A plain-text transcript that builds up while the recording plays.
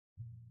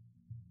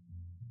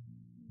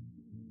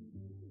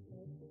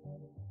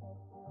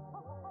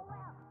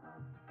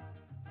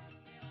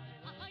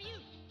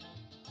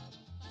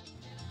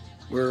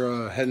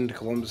We're heading to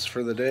Columbus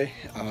for the day.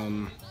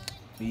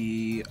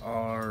 We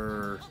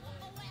are,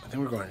 I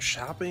think we're going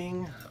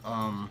shopping.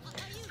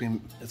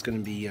 It's going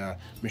to be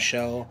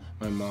Michelle,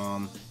 my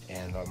mom,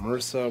 and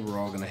Marissa. We're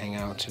all going to hang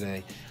out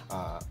today.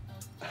 I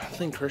don't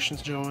think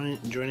Christian's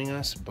joining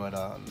us, but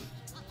I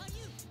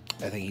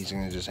think he's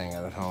going to just hang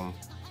out at home.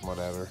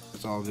 Whatever.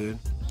 It's all good.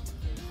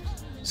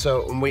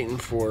 So I'm waiting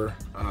for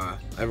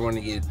everyone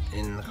to get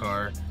in the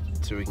car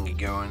so we can get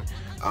going.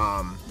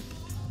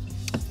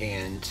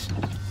 And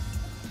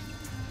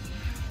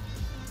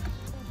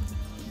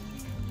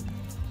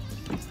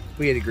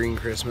we had a green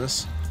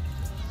Christmas.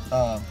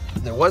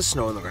 There was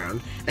snow on the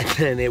ground, and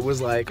then it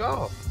was like,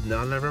 oh,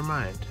 no, never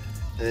mind.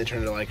 And it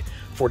turned to like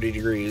 40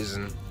 degrees,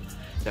 and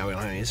now we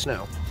don't have any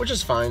snow, which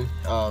is fine.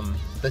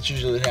 That's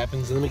usually what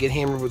happens, and then we get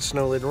hammered with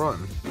snow later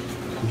on.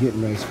 I'm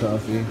getting nice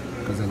coffee,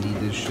 because I need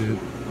this shit.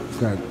 It's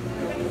got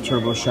a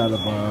turbo shot of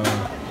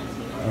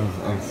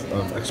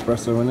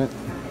espresso in it,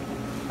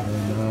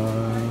 and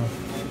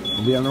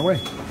we'll be on our way.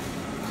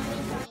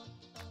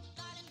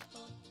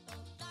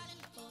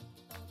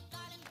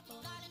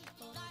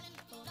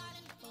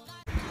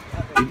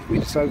 We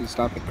decided to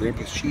stop at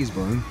Grandpa's Cheese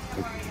Barn.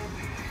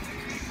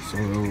 So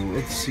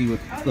let's see what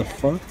the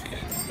fuck.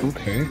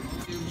 Okay.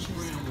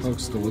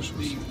 Looks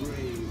delicious.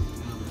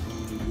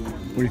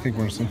 What do you think,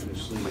 Marissa?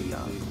 Oh my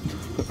god.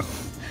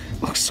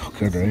 Looks so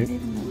good, right?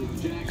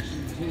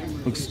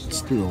 Looks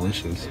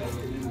delicious.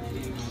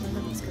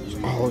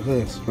 Oh, look at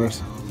this,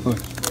 Marissa. Look.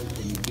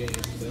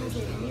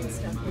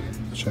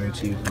 Try it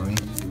to you, honey.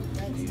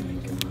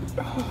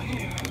 Oh,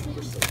 yeah.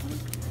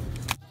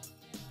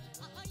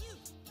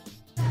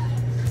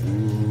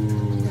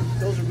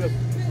 Those are good.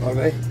 Are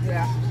they?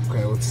 Yeah.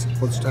 Okay,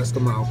 let's test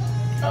them out.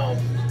 Oh,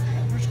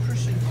 where's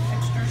Christian?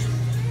 Extras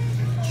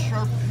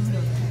sharp.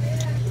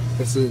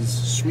 This is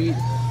sweet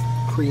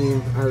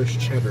cream Irish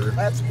cheddar.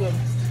 That's good.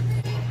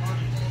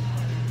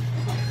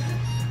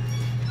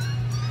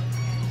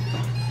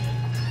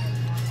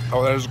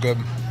 Oh, that is good.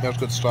 That's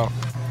good stuff.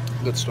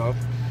 Good stuff.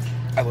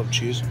 I love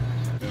cheese.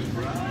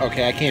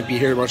 Okay, I can't be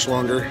here much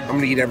longer. I'm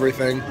gonna eat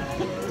everything.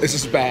 This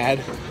is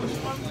bad.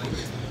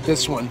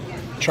 This one.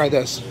 Try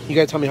this. You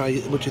gotta tell me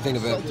what you think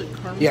of it.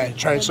 Yeah,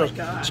 try it.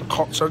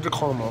 Salted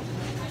caramel.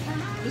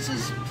 This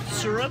is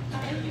syrup?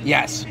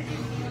 Yes.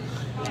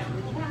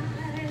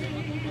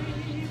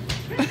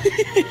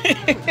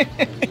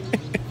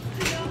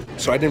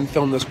 So I didn't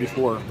film this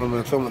before. I'm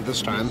gonna film it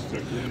this time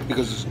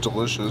because it's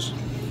delicious.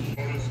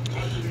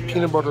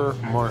 Peanut butter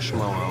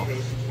marshmallow.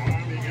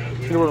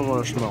 Peanut butter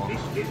marshmallow.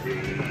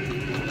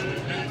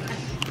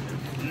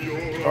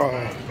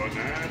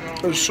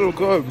 Oh, it's so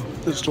good.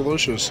 It's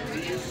delicious.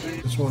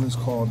 This one is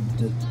called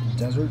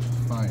Desert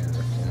Fire,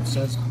 and it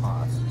says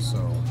hot,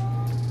 so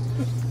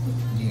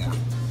yeah.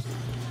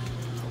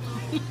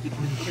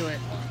 Do it.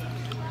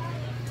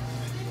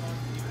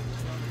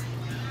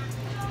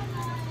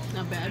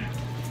 Not bad.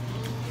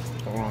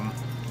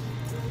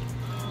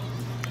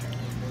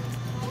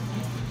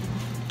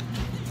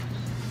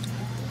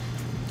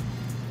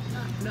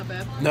 Not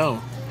bad.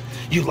 No,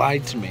 you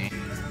lied to me.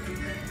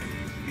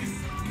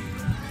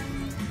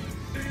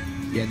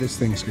 Yeah, this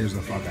thing scares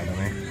the fuck out of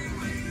me.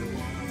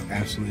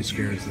 Absolutely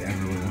scares the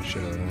ever-living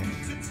shit out of me.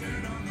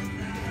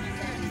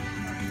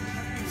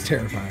 It's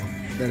terrifying.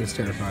 That is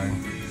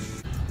terrifying.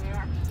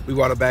 We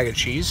bought a bag of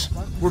cheese.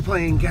 We're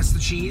playing Guess the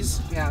Cheese.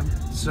 Yeah.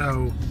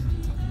 So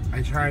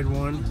I tried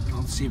one.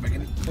 Let's see what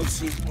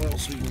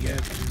else we can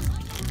get.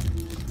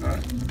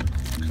 Alright.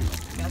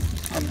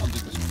 I'll do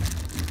this one.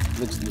 It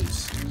looks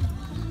loose.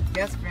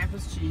 Guess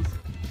Grandpa's cheese.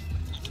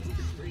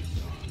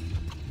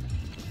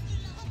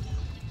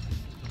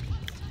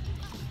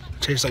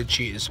 Tastes like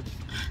cheese.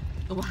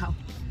 Wow.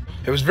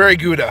 It was very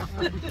Gouda.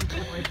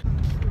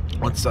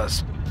 What's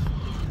this?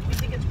 You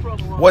think it's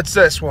provolone? What's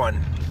this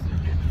one?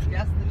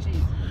 Guess the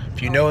cheese.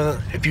 If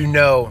you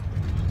know,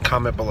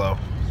 comment below.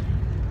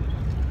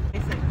 You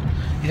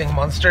think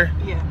Munster?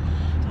 Yeah.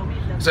 Tell me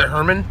if that's Is it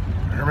Herman?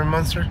 Herman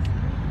Munster?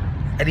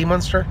 Eddie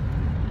Munster?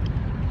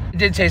 It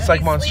did taste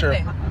like Munster.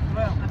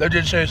 That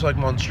did taste like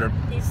Munster.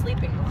 He's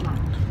sleeping.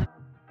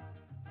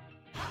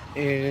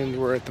 And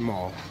we're at the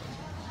mall.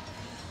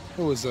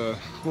 It was a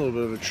little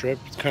bit of a trip.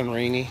 It's kind of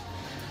rainy,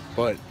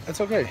 but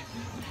that's okay.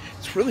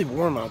 It's really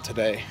warm out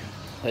today.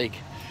 Like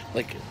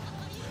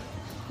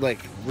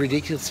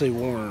ridiculously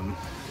warm.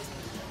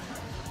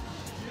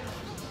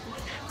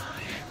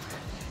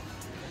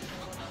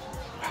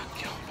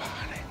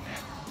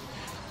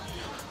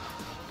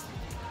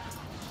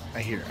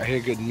 I hear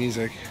good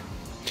music.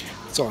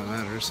 That's all that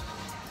matters.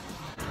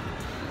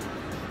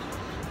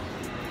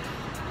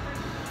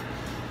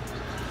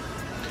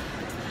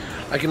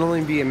 I can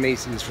only be in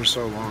Macy's for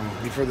so long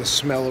before the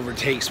smell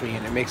overtakes me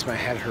and it makes my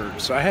head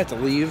hurt. So I had to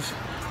leave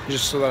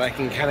just so that I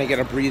can kind of get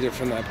a breather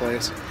from that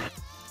place.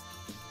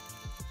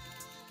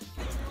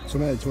 So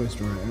I'm at a toy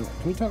store, and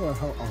can we talk about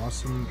how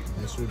awesome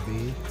this would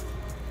be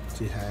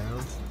to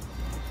have?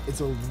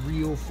 It's a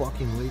real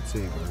fucking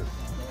lightsaber.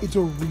 It's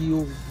a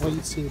real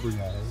lightsaber,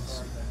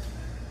 guys.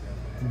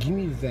 Give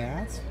me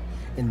that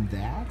and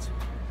that,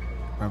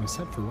 or I'm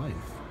set for life.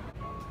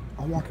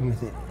 I'll walk in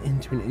with it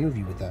into an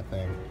interview with that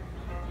thing.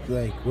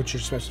 Like, what's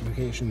your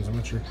specifications and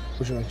what's your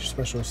like your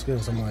special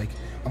skills? I'm like,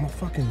 I'm a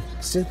fucking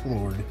Sith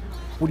Lord.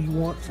 What do you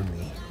want from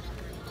me?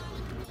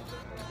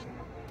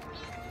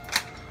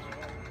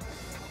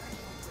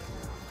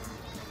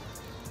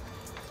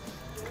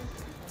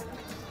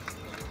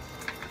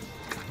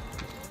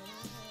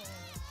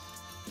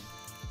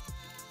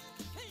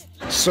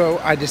 So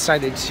I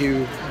decided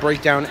to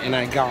break down and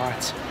I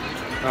got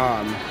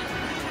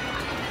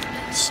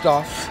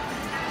stuff.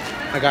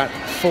 I got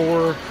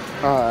 4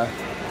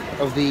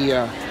 of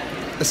the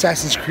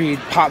Assassin's Creed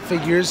pop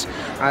figures.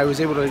 I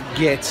was able to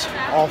get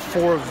all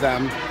 4 of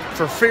them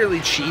for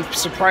fairly cheap,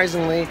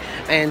 surprisingly,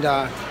 and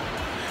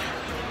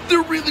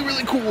they're really,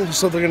 really cool.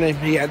 So they're going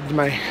to be added to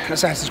my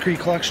Assassin's Creed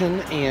collection,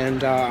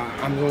 and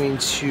I'm going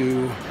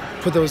to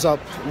put those up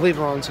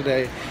later on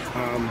today.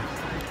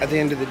 At the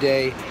end of the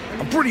day,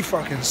 I'm pretty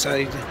fucking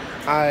psyched.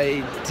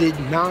 I did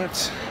not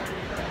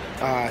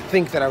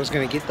think that I was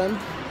going to get them.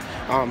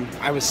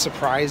 I was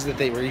surprised that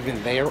they were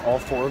even there, all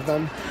 4 of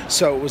them.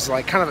 So it was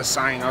like kind of a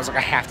sign. I was like,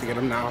 I have to get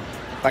them now.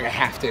 Like, I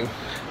have to.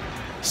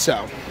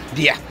 So,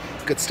 yeah,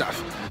 good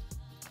stuff.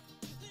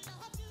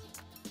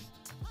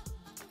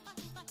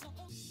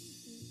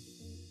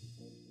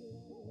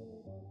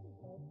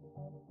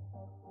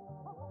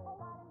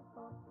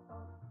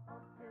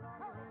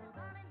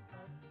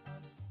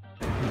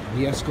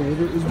 The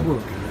escalator is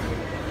broken.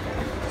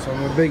 So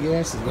my big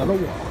ass is gotta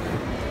walk.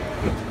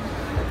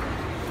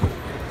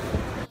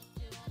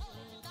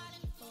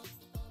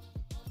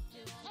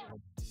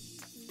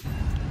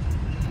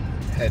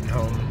 Heading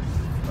home.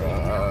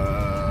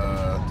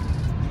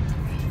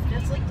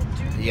 That's like the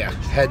dude. Yeah,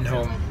 heading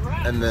home.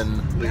 And then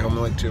be home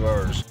in like 2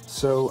 hours.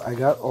 So I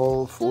got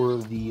all 4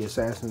 of the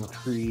Assassin's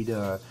Creed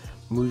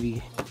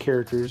movie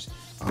characters.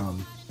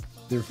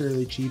 They're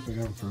fairly cheap. I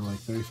got them for like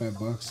 35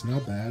 bucks.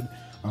 Not bad.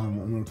 I'm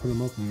going to put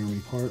them up and they're going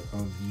to be part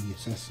of the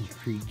Assassin's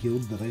Creed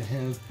guild that I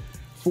have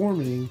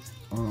forming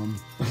on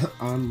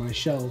my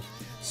shelf.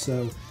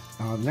 So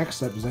next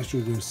step is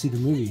actually going to see the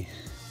movie.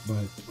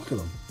 But look at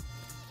them.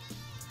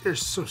 They're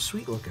so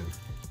sweet looking.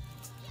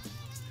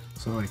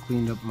 So I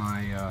cleaned up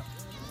my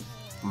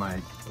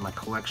my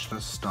collection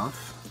of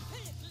stuff.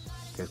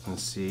 You guys can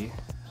see.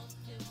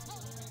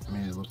 I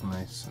made it look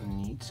nice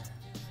and neat.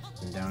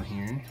 And down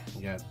here,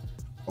 you got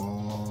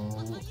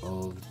all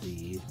of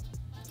the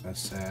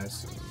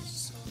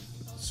Assassins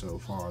so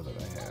far that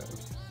I have.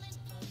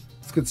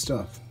 It's good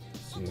stuff.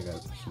 See, I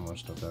got some more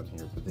stuff down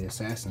here, but the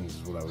Assassins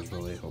is what I was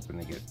really hoping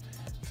to get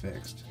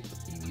fixed.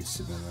 Eevee's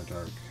sitting in the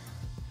dark.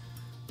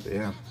 But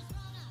yeah,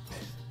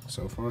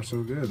 so far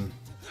so good.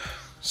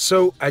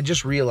 So I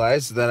just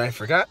realized that I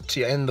forgot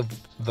to end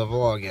the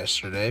vlog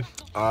yesterday.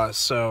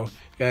 So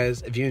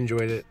guys, if you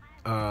enjoyed it,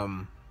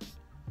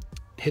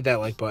 hit that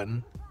like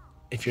button.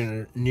 If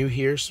you're new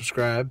here,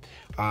 subscribe.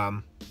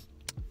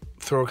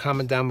 Throw a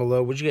comment down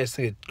below. What do you guys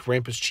think of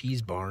Grandpa's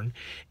Cheese Barn?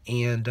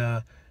 And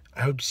I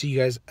hope to see you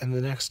guys in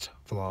the next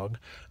vlog.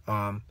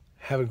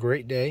 Have a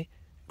great day,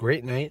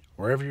 great night,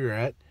 wherever you're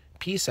at.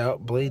 Peace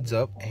out, blades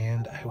up,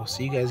 and I will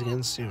see you guys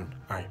again soon.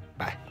 All right,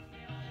 bye.